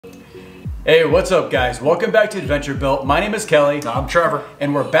Hey, what's up guys? Welcome back to Adventure Built. My name is Kelly. I'm Trevor.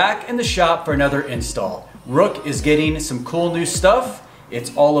 And we're back in the shop for another install. Rook is getting some cool new stuff.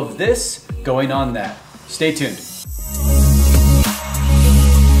 It's all of this going on that. Stay tuned.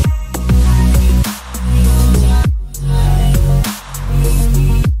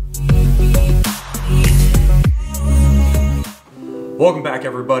 Welcome back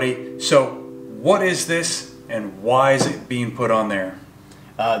everybody. So what is this and why is it being put on there?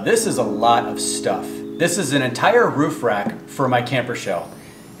 This is a lot of stuff. This is an entire roof rack for my camper shell.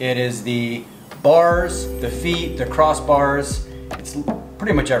 It is the bars, the feet, the crossbars. It's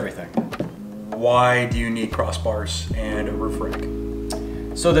pretty much everything. Why do you need crossbars and a roof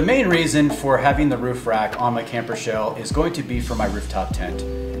rack? So the main reason for having the roof rack on my camper shell is going to be for my rooftop tent.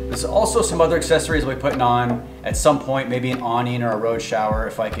 There's also some other accessories I'll be putting on at some point, maybe an awning or a road shower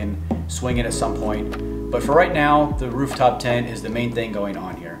if I can swing it at some point. But for right now, the rooftop tent is the main thing going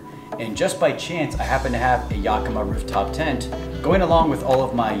on here. And just by chance, I happen to have a Yakima rooftop tent going along with all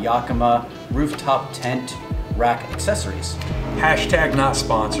of my Yakima rooftop tent rack accessories. Hashtag not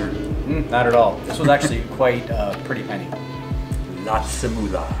sponsored. Not at all. This was actually quite pretty penny. Lots of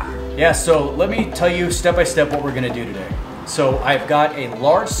moolah. Yeah, so let me tell you step by step what we're gonna do today. So I've got a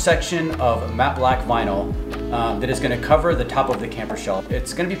large section of matte black vinyl that is gonna cover the top of the camper shell.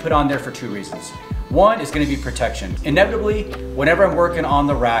 It's gonna be put on there for two reasons. One is gonna be protection. Inevitably, whenever I'm working on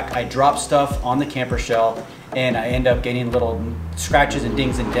the rack, I drop stuff on the camper shell and I end up getting little scratches and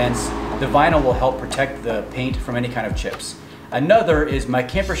dings and dents. The vinyl will help protect the paint from any kind of chips. Another is my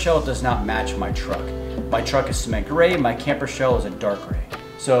camper shell does not match my truck. My truck is cement gray, my camper shell is a dark gray.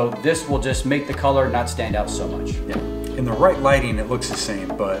 So this will just make the color not stand out so much. Yeah. In the right lighting, it looks the same,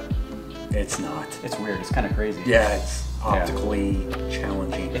 but it's not. It's weird, it's kind of crazy. Yeah, it's optically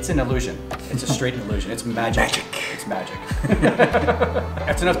challenging. It's an illusion. It's a straight illusion. It's magic. Magic. It's magic.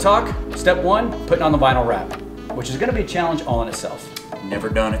 That's enough talk. Step one, putting on the vinyl wrap, which is gonna be a challenge all in itself. Never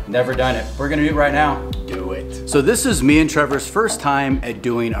done it. Never done it. We're gonna do it right now. Do it. So this is me and Trevor's first time at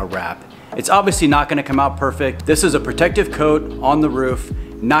doing a wrap. It's obviously not gonna come out perfect. This is a protective coat on the roof,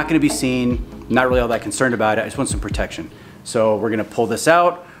 not gonna be seen, not really all that concerned about it. I just want some protection. So we're gonna pull this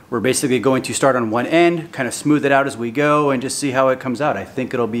out. We're basically going to start on one end, kind of smooth it out as we go and just see how it comes out. I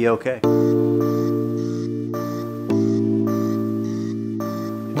think it'll be okay.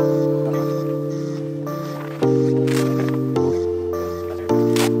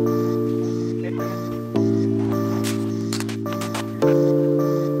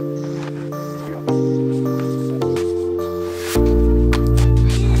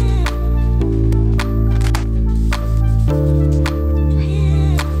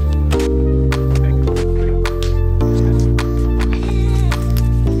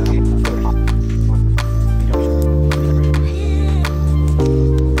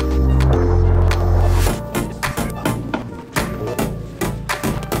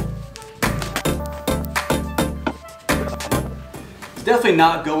 Definitely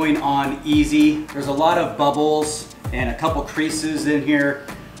not going on easy. There's a lot of bubbles and a couple creases in here.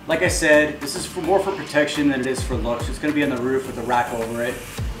 Like I said, this is more for protection than it is for looks. It's gonna be on the roof with the rack over it.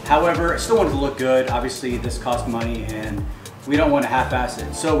 However, I still want it to look good. Obviously, this costs money and we don't want to half-ass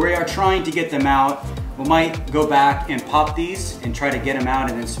it. So we are trying to get them out. We might go back and pop these and try to get them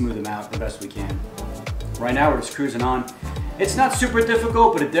out and then smooth them out the best we can. Right now, we're just cruising on. It's not super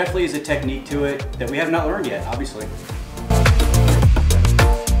difficult, but it definitely is a technique to it that we have not learned yet, obviously.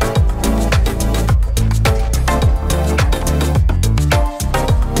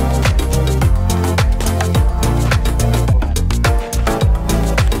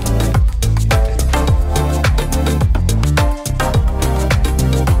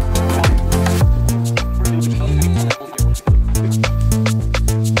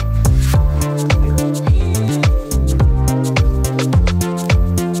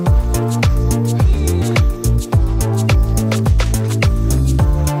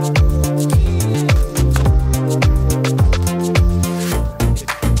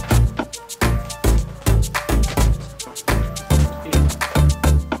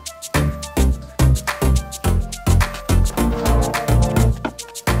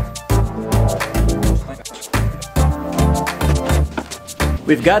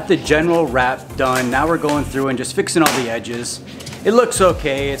 We've got the general wrap done. Now we're going through and just fixing all the edges. It looks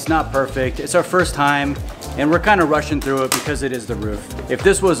okay, it's not perfect. It's our first time and we're kind of rushing through it because it is the roof. If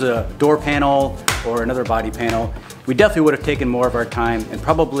this was a door panel or another body panel, we definitely would have taken more of our time and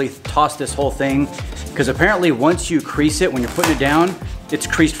probably tossed this whole thing, because apparently once you crease it, when you're putting it down, it's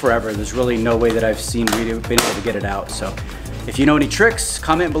creased forever. There's really no way that I've seen really been able to get it out. So if you know any tricks,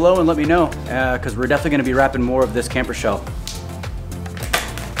 comment below and let me know, because we're definitely gonna be wrapping more of this camper shell.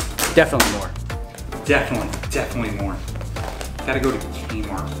 Definitely more. Definitely more. Gotta go to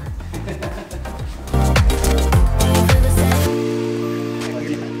Kmart.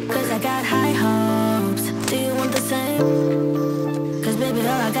 Cause I got high hopes. Do you want the same? Cause baby,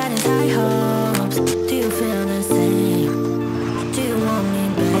 all I got is high hopes. Do you feel the same? Do you want me,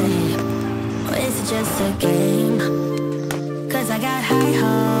 babe? Or is it just a game? Cause I got high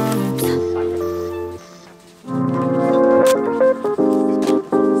hopes.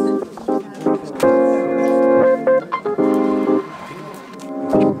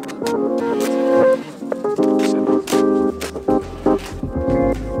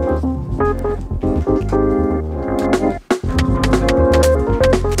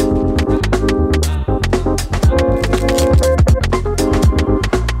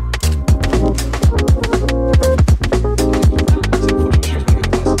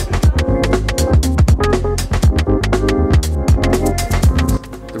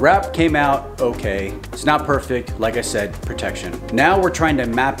 Wrap came out okay. It's not perfect, like I said, protection. Now we're trying to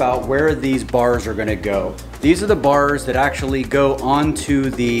map out where these bars are gonna go. These are the bars that actually go onto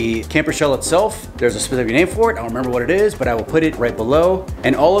the camper shell itself. There's a specific name for it, I don't remember what it is, but I will put it right below.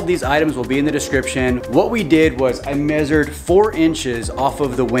 And all of these items will be in the description. What we did was I measured 4 inches off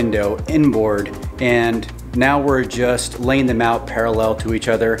of the window inboard, and now we're just laying them out parallel to each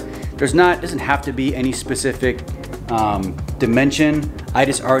other. Doesn't have to be any specific dimension. I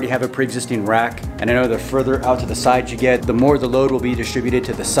just already have a pre-existing rack, and I know the further out to the sides you get, the more the load will be distributed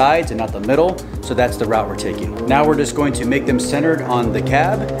to the sides and not the middle, so that's the route we're taking. Now we're just going to make them centered on the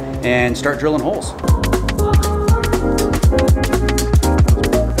cab and start drilling holes.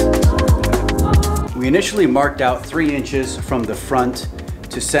 We initially marked out 3 inches from the front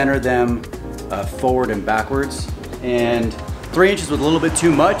to center them forward and backwards, and 3 inches was a little bit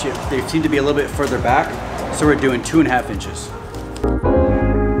too much. They seem to be a little bit further back, so we're doing 2.5 inches.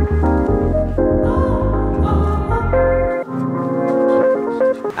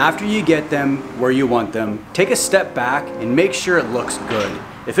 After you get them where you want them, take a step back and make sure it looks good.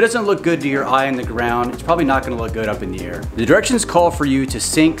 If it doesn't look good to your eye on the ground, it's probably not gonna look good up in the air. The directions call for you to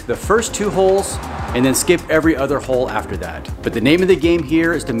sink the first 2 holes and then skip every other hole after that. But the name of the game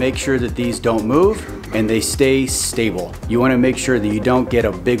here is to make sure that these don't move and they stay stable. You wanna make sure that you don't get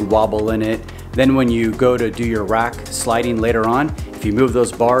a big wobble in it. Then when you go to do your rack sliding later on, if you move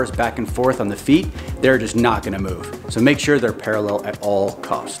those bars back and forth on the feet, they're just not gonna move. So make sure they're parallel at all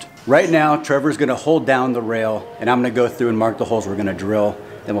cost. Right now, Trevor's gonna hold down the rail, and I'm gonna go through and mark the holes we're gonna drill.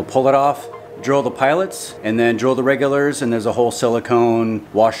 Then we'll pull it off, drill the pilots, and then drill the regulars, and there's a whole silicone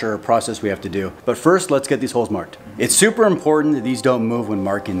washer process we have to do. But first, let's get these holes marked. It's super important that these don't move when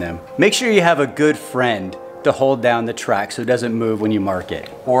marking them. Make sure you have a good friend to hold down the track so it doesn't move when you mark it.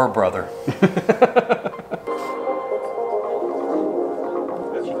 Or brother.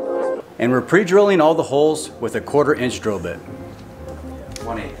 And we're pre-drilling all the holes with a 1/4 inch drill bit.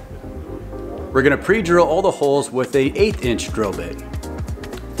 1/8. We're gonna pre-drill all the holes with a 1/8 inch drill bit.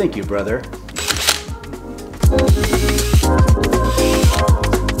 Thank you, brother.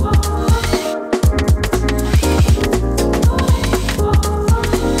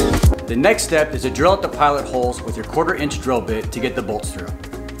 The next step is to drill out the pilot holes with your 1/4 inch drill bit to get the bolts through.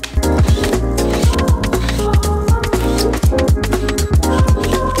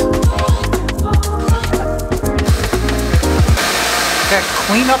 Yeah,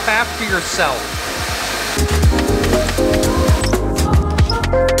 clean up after yourself.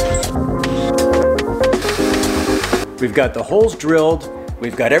 We've got the holes drilled,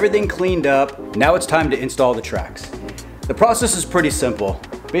 we've got everything cleaned up. Now it's time to install the tracks. The process is pretty simple.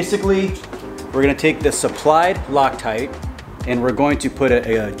 Basically, we're gonna take the supplied Loctite and we're going to put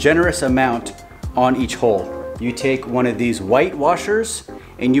a generous amount on each hole. You take one of these white washers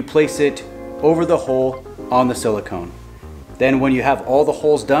and you place it over the hole on the silicone. Then when you have all the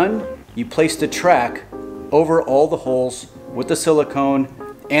holes done, you place the track over all the holes with the silicone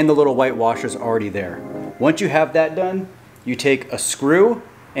and the little white washers already there. Once you have that done, you take a screw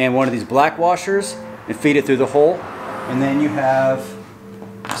and one of these black washers and feed it through the hole, and then you have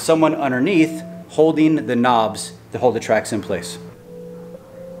someone underneath holding the knobs to hold the tracks in place.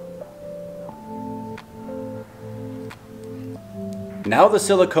 Now the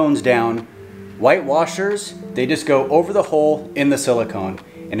silicone's down, white washers, they just go over the hole in the silicone.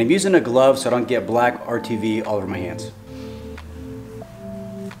 And I'm using a glove so I don't get black RTV all over my hands.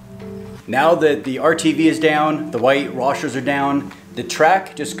 Now that the RTV is down, the white washers are down, the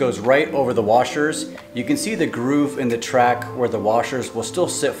track just goes right over the washers. You can see the groove in the track where the washers will still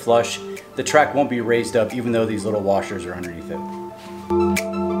sit flush. The track won't be raised up even though these little washers are underneath it.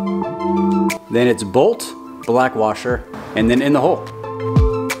 Then it's bolt, black washer, and then in the hole.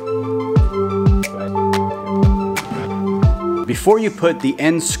 before you put the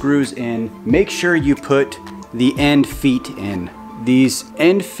end screws in, make sure you put the end feet in. These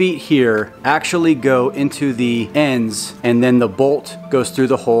end feet here actually go into the ends, and then the bolt goes through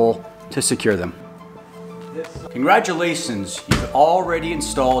the hole to secure them. Congratulations, you've already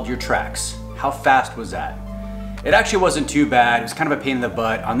installed your tracks. How fast was that? It actually wasn't too bad. It was kind of a pain in the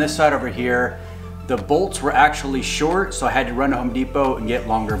butt. On this side over here, the bolts were actually short, so I had to run to Home Depot and get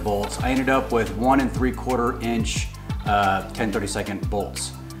longer bolts. I ended up with 1 3/4 inch 10/32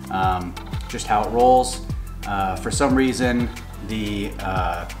 bolts. Just how it rolls. For some reason, the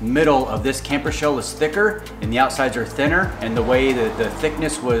middle of this camper shell is thicker and the outsides are thinner, and the way that the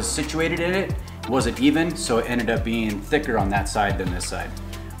thickness was situated in it wasn't even, so it ended up being thicker on that side than this side.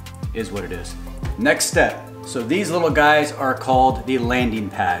 Is what it is. Next step. So these little guys are called the landing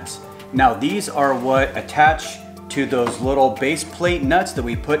pads. Now these are what attach to those little base plate nuts that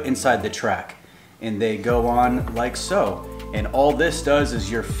we put inside the track. And they go on like so. And all this does is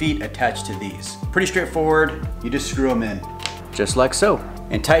your feet attach to these. Pretty straightforward. You just screw them in, just like so.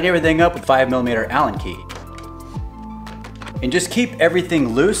 And tighten everything up with 5mm Allen key. And just keep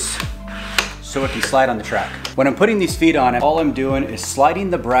everything loose so it can slide on the track. When I'm putting these feet on, all I'm doing is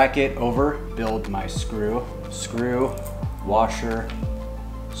sliding the bracket over, build my screw, washer,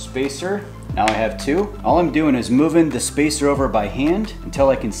 spacer. Now I have 2. All I'm doing is moving the spacer over by hand until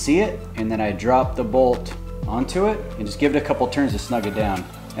I can see it, and then I drop the bolt onto it and just give it a couple turns to snug it down.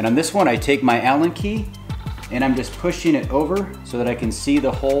 And on this one, I take my Allen key and I'm just pushing it over so that I can see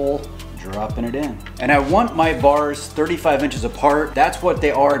the hole, dropping it in. And I want my bars 35 inches apart. That's what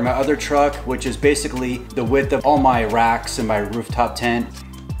they are in my other truck, which is basically the width of all my racks and my rooftop tent.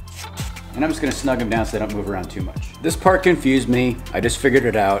 And I'm just gonna snug them down so they don't move around too much. This part confused me. I just figured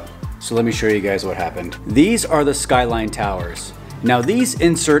it out. So let me show you guys what happened. These are the Skyline Towers. Now these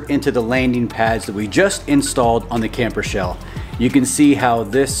insert into the landing pads that we just installed on the camper shell. You can see how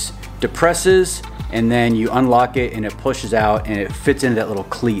this depresses, and then you unlock it and it pushes out and it fits into that little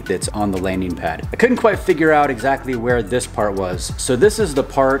cleat that's on the landing pad. I couldn't quite figure out exactly where this part was. So this is the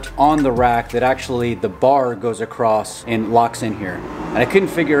part on the rack that actually the bar goes across and locks in here. And I couldn't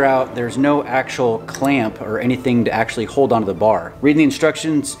figure out, there's no actual clamp or anything to actually hold onto the bar. Reading the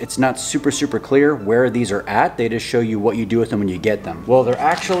instructions, it's not super clear where these are at. They just show you what you do with them when you get them. Well, they're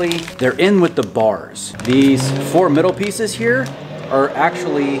in with the bars. These 4 middle pieces here are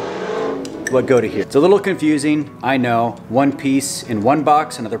actually what go to here. It's a little confusing, I know. One piece in one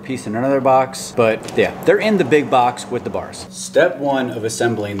box, another piece in another box, but yeah, they're in the big box with the bars. Step 1 of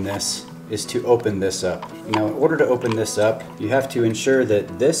assembling this is to open this up. Now, in order to open this up, you have to ensure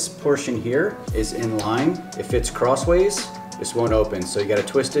that this portion here is in line. If it's crossways, this won't open, so you gotta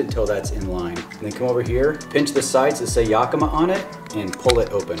twist it until that's in line. And then come over here, pinch the sides that say Yakima on it, and pull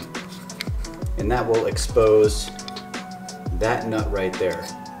it open. And that will expose that nut right there.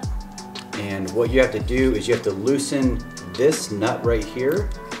 And what you have to do is you have to loosen this nut right here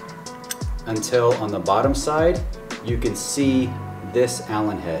until on the bottom side you can see this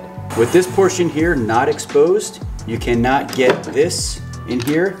Allen head. With this portion here not exposed, you cannot get this in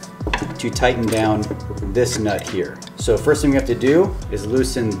here to tighten down this nut here. So first thing you have to do is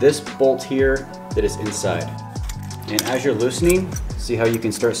loosen this bolt here that is inside. And as you're loosening, see how you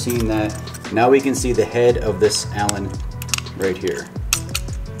can start seeing that? Now we can see the head of this Allen right here.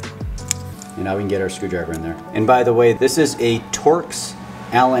 And now we can get our screwdriver in there. And by the way, this is a Torx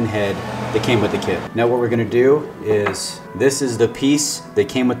Allen head that came with the kit. Now what we're gonna do is, this is the piece that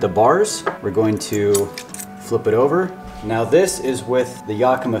came with the bars. We're going to flip it over. Now this is with the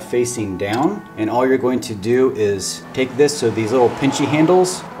Yakima facing down, and all you're going to do is take this so these little pinchy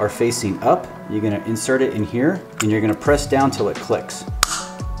handles are facing up. You're gonna insert it in here, and you're gonna press down till it clicks.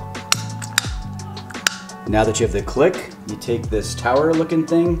 Now that you have the click, you take this tower looking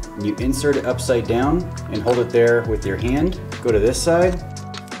thing, and you insert it upside down and hold it there with your hand. Go to this side.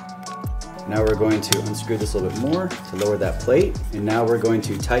 Now we're going to unscrew this a little bit more to lower that plate. And now we're going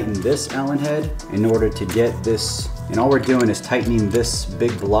to tighten this Allen head in order to get this, and all we're doing is tightening this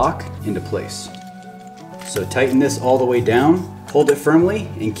big block into place. So tighten this all the way down, hold it firmly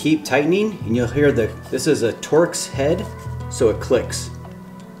and keep tightening, and you'll hear this is a Torx head, so it clicks.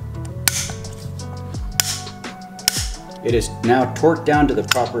 It is now torqued down to the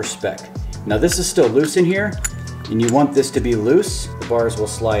proper spec. Now this is still loose in here, and you want this to be loose. The bars will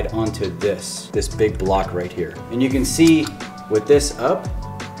slide onto this big block right here. And you can see with this up,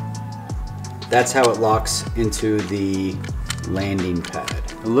 that's how it locks into the landing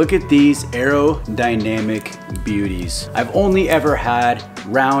pad. Look at these aerodynamic beauties. I've only ever had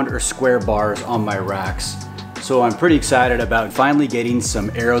round or square bars on my racks. So I'm pretty excited about finally getting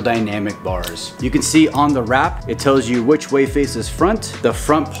some aerodynamic bars. You can see on the wrap, it tells you which way faces front. The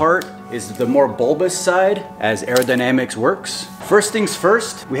front part is the more bulbous side as aerodynamics works. First things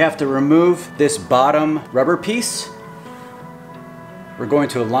first, we have to remove this bottom rubber piece. We're going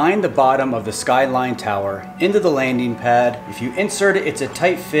to align the bottom of the Skyline Tower into the landing pad. If you insert it, it's a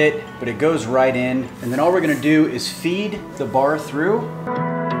tight fit, but it goes right in. And then all we're gonna do is feed the bar through.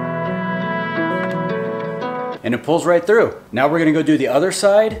 And it pulls right through. Now we're gonna go do the other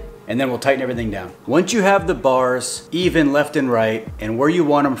side, and then we'll tighten everything down. Once you have the bars even left and right, and where you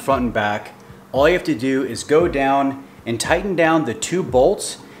want them front and back, all you have to do is go down and tighten down the 2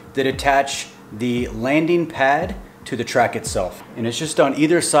 bolts that attach the landing pad to the track itself. And it's just on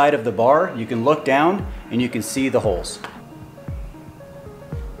either side of the bar. You can look down and you can see the holes.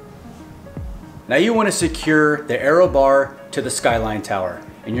 Now you want to secure the aero bar to the Skyline Tower,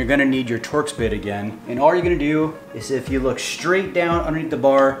 and you're going to need your Torx bit again. And all you're going to do is, if you look straight down underneath the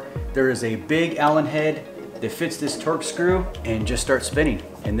bar, there is a big Allen head that fits this Torx screw, and just start spinning.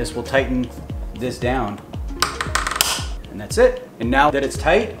 And this will tighten this down. And that's it. And now that it's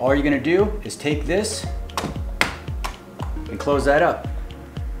tight, all you're going to do is take this and close that up.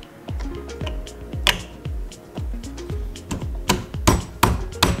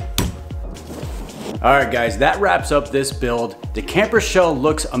 All right guys, that wraps up this build. The camper shell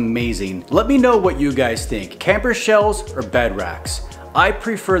looks amazing. Let me know what you guys think. Camper shells or bed racks? I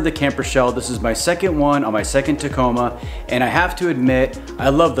prefer the camper shell. This is my second one on my second Tacoma, and I have to admit, I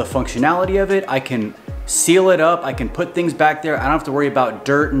love the functionality of it. I can seal it up, I can put things back there. I don't have to worry about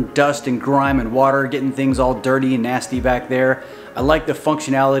dirt and dust and grime and water getting things all dirty and nasty back there. I like the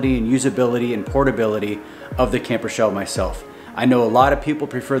functionality and usability and portability of the camper shell myself. I know a lot of people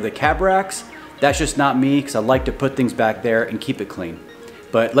prefer the cab racks. That's just not me, because I like to put things back there and keep it clean.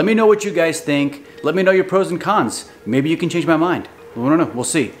 But let me know what you guys think. Let me know your pros and cons. Maybe you can change my mind. I don't know, we'll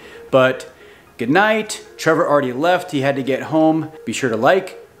see. But good night. Trevor already left, he had to get home. Be sure to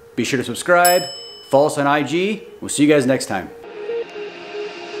like, be sure to subscribe. Follow us on IG. We'll see you guys next time.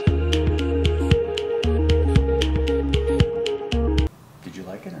 Did you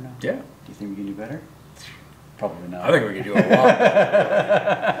like it or no? Yeah. Do you think we can do better? Probably not. I think we could do a lot.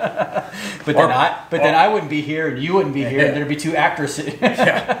 But then I wouldn't be here and you wouldn't be here, and there'd be 2 actors sitting.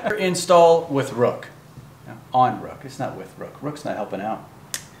 Yeah. Install with Rook. No, on Rook. It's not with Rook. Rook's not helping out.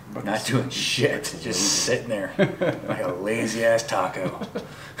 Rook Not doing shit. Just sitting there like a lazy ass taco.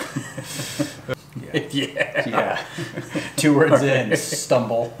 Yeah. 2 words in,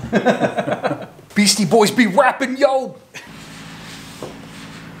 stumble. Beastie Boys be rapping, yo!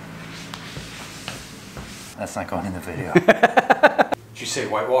 That's not going in the video. Did you say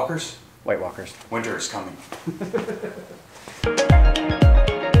White Walkers? White Walkers. Winter is coming.